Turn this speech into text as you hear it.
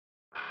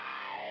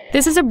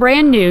This is a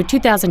brand new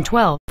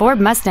 2012 Ford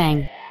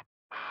Mustang.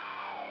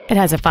 It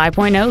has a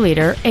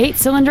 5.0-liter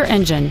 8-cylinder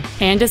engine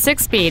and a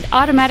 6-speed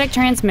automatic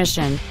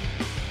transmission.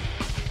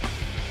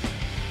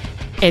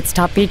 Its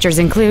top features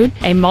include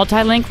a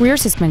multi-link rear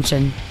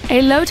suspension,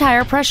 a low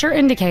tire pressure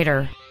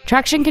indicator,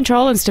 traction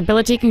control and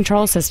stability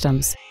control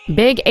systems,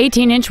 big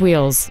 18-inch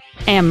wheels,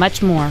 and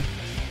much more.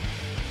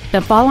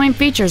 The following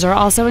features are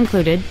also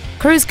included: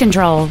 cruise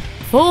control,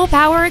 full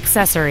power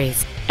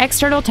accessories,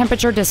 external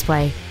temperature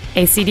display,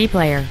 a CD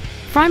player,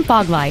 front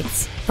fog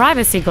lights,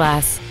 privacy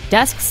glass,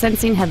 dusk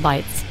sensing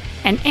headlights,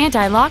 an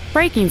anti-lock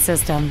braking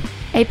system,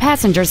 a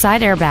passenger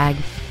side airbag,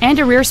 and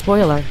a rear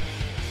spoiler.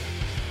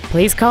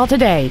 Please call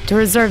today to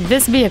reserve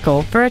this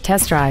vehicle for a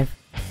test drive.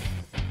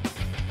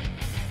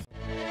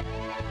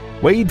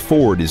 Wade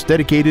Ford is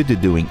dedicated to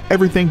doing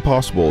everything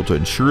possible to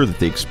ensure that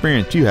the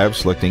experience you have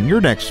selecting your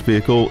next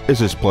vehicle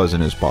is as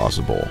pleasant as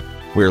possible.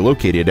 We are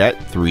located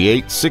at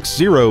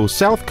 3860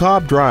 South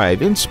Cobb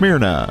Drive in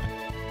Smyrna.